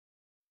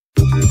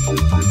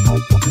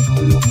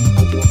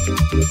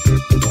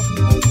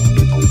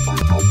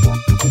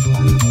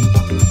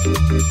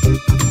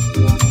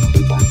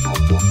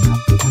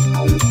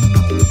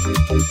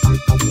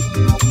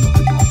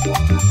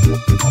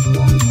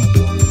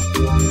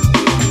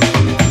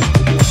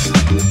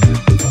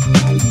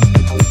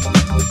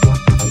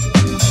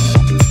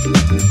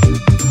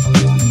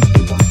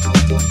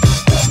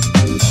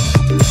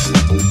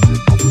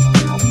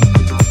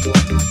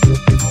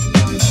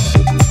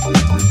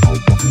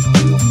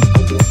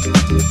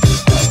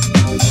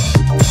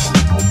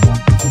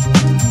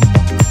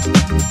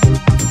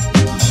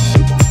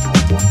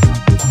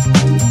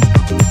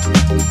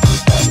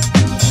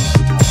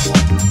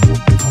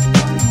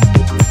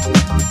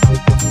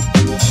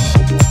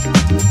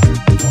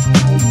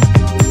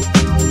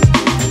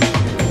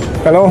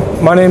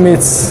Hello, my name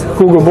is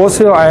Hugo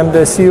Bosio. I am the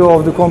CEO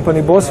of the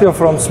company Bosio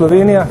from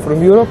Slovenia,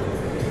 from Europe.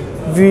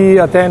 We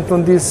attend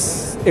on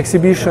this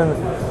exhibition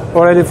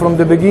already from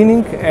the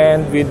beginning,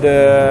 and with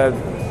the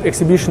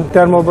exhibition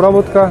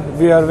Thermobrovodka,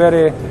 we are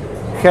very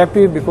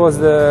happy because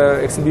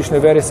the exhibition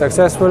is very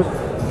successful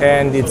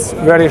and it's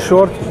very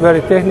short,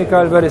 very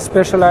technical, very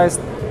specialized,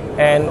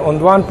 and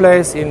on one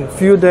place in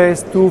few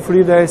days,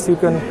 2-3 days, you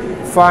can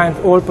find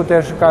all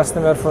potential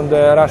customers from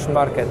the Russian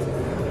market.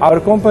 Our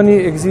company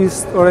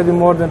exists already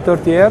more than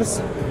 30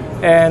 years,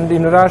 and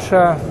in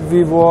Russia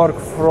we work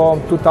from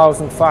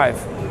 2005.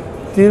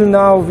 Till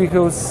now we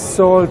have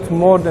sold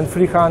more than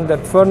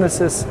 300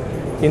 furnaces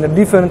in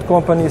different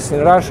companies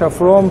in Russia,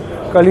 from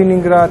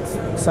Kaliningrad,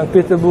 St.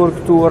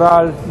 Petersburg to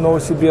Ural,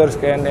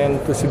 Novosibirsk and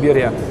to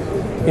Siberia.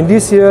 In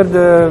this year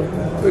the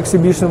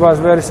exhibition was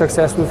very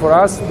successful for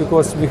us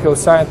because we have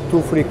signed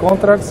 2-3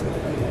 contracts,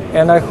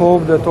 and I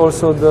hope that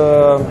also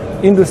the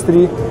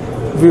industry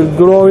will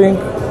growing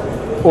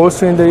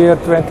also in the year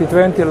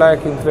 2020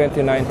 like in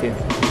 2019.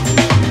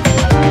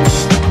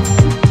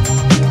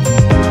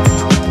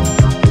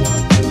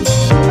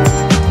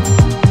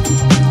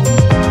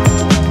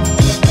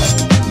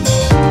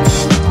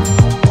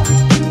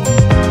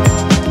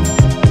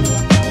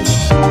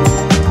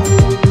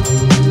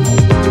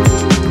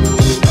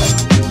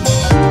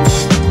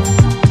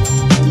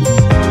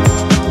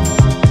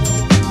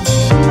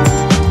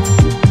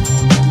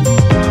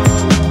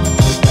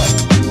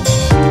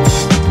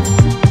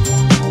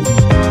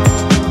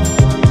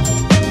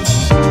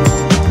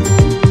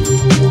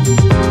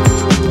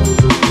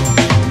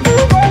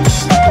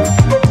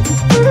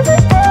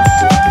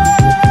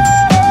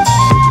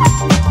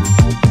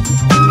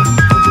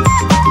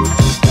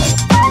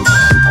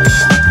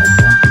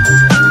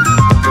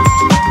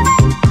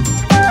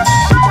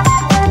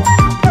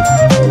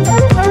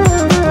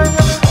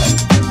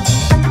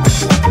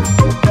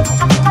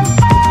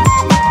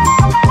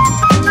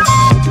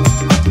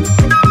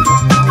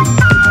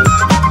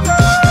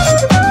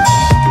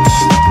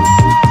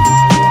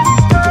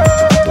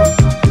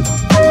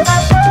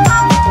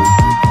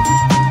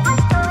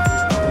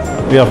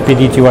 We are a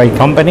PDTY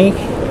company.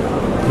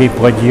 We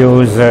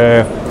produce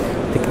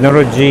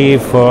technology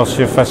for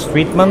surface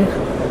treatment,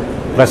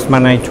 plasma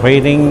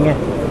nitrating,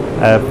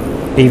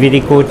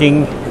 PVD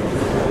coating,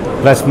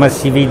 plasma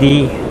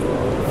CVD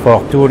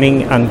for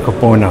tooling and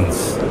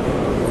components.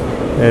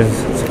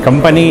 The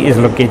company is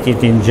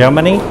located in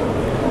Germany,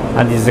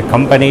 and is a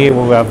company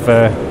who have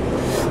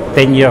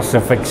 10 years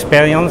of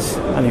experience,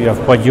 and we have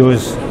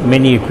produced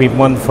many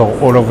equipment for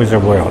all over the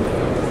world.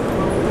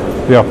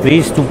 We are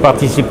pleased to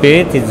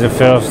participate. It's the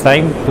first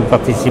time to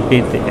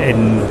participate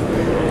in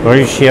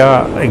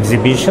Russia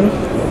exhibition.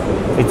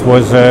 It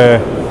was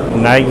a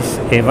nice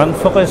event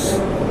for us,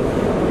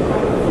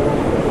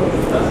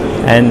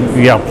 and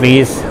we are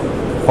pleased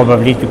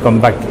probably to come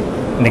back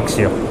next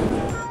year.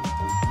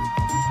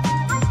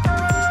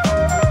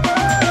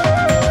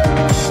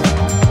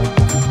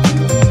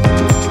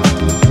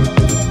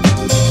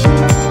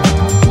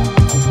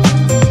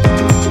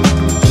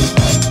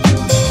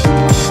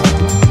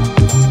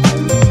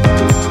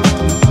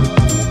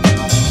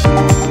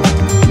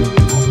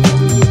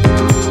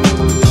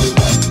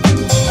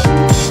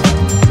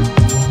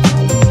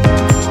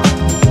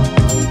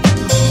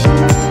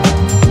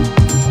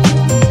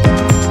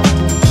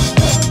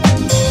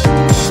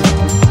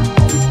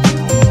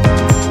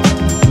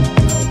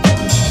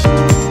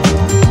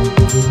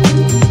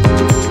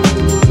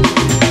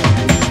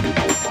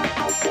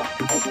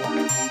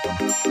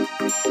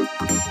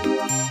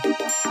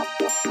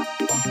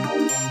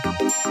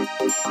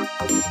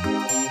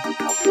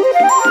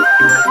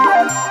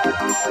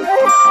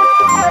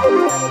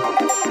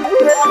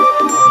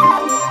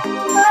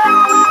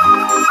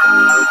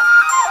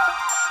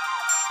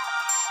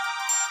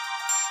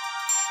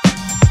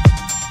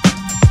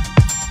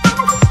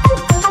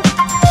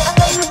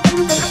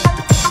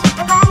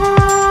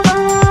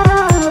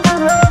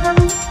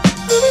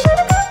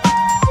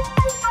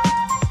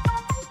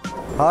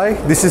 Hi,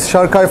 this is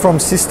Sharkay from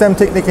System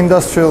Technic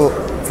Industrial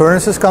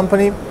Furnaces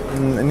Company.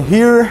 And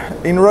here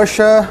in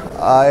Russia,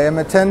 I am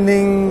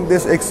attending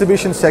this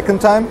exhibition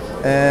second time,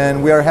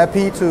 and we are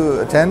happy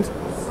to attend.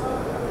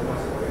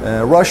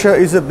 Russia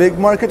is a big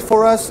market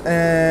for us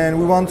and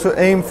we want to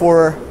aim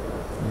for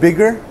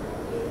bigger.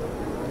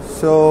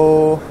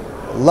 So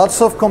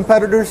lots of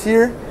competitors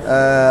here.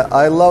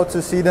 I love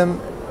to see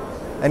them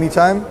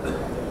anytime.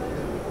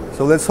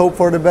 So let's hope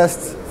for the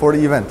best for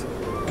the event.